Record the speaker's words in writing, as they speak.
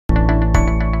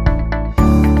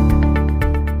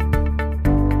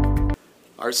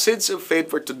Our Seeds of Faith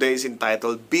for today is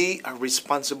entitled, Be a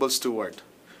Responsible Steward.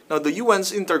 Now, the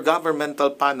UN's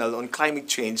Intergovernmental Panel on Climate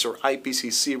Change, or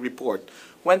IPCC report,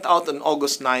 went out on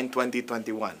August 9,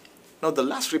 2021. Now, the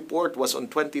last report was on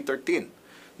 2013.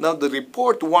 Now, the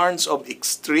report warns of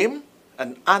extreme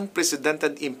and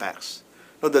unprecedented impacts.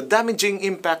 Now, the damaging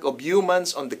impact of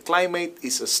humans on the climate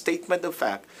is a statement of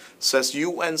fact, says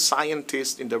UN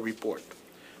scientists in the report.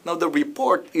 Now, the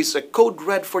report is a code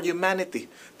red for humanity.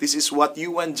 This is what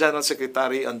UN General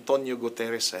Secretary Antonio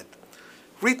Guterres said.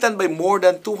 Written by more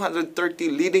than 230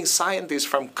 leading scientists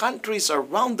from countries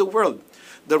around the world,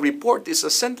 the report is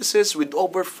a synthesis with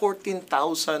over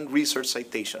 14,000 research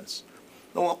citations.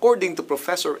 Now, according to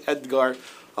Professor Ed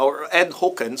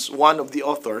Hawkins, one of the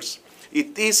authors,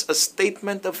 it is a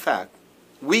statement of fact.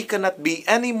 We cannot be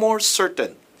any more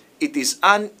certain. It is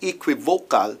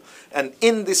unequivocal and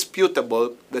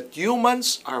indisputable that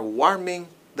humans are warming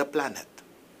the planet.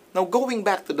 Now, going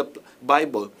back to the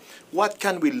Bible, what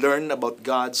can we learn about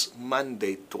God's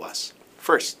mandate to us?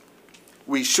 First,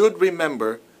 we should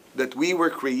remember that we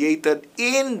were created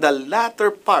in the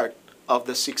latter part of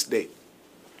the sixth day.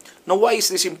 Now, why is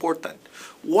this important?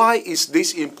 Why is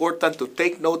this important to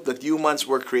take note that humans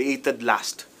were created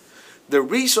last? The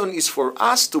reason is for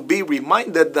us to be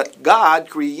reminded that God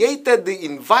created the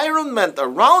environment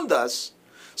around us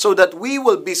so that we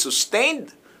will be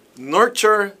sustained,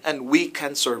 nurtured, and we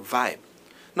can survive.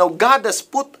 Now, God has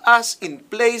put us in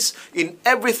place in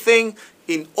everything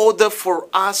in order for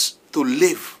us to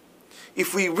live.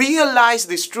 If we realize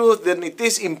this truth, then it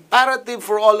is imperative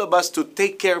for all of us to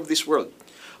take care of this world.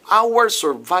 Our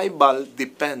survival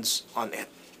depends on it.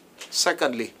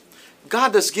 Secondly,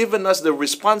 God has given us the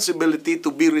responsibility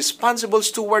to be responsible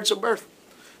stewards of earth.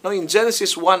 Now, in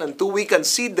Genesis 1 and 2, we can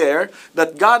see there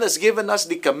that God has given us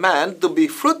the command to be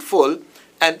fruitful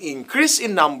and increase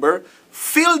in number,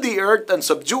 fill the earth and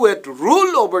subdue it,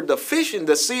 rule over the fish in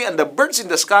the sea and the birds in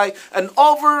the sky, and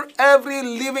over every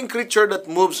living creature that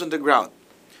moves on the ground.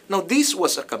 Now, this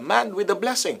was a command with a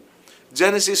blessing.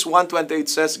 Genesis 1:28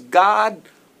 says, God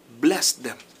blessed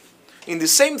them. In the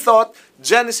same thought,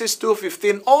 Genesis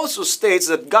 2:15 also states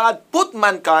that God put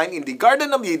mankind in the Garden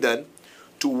of Eden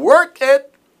to work it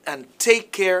and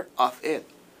take care of it.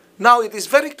 Now, it is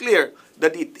very clear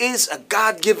that it is a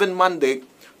God-given mandate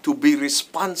to be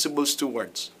responsible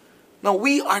stewards. Now,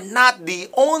 we are not the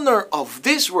owner of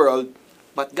this world,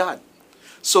 but God.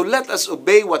 So let us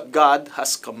obey what God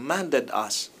has commanded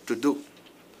us to do.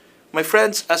 My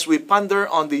friends, as we ponder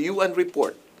on the UN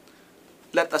report,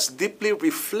 let us deeply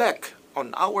reflect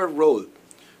on our role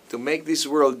to make this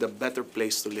world a better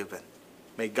place to live in.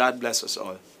 May God bless us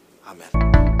all.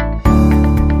 Amen.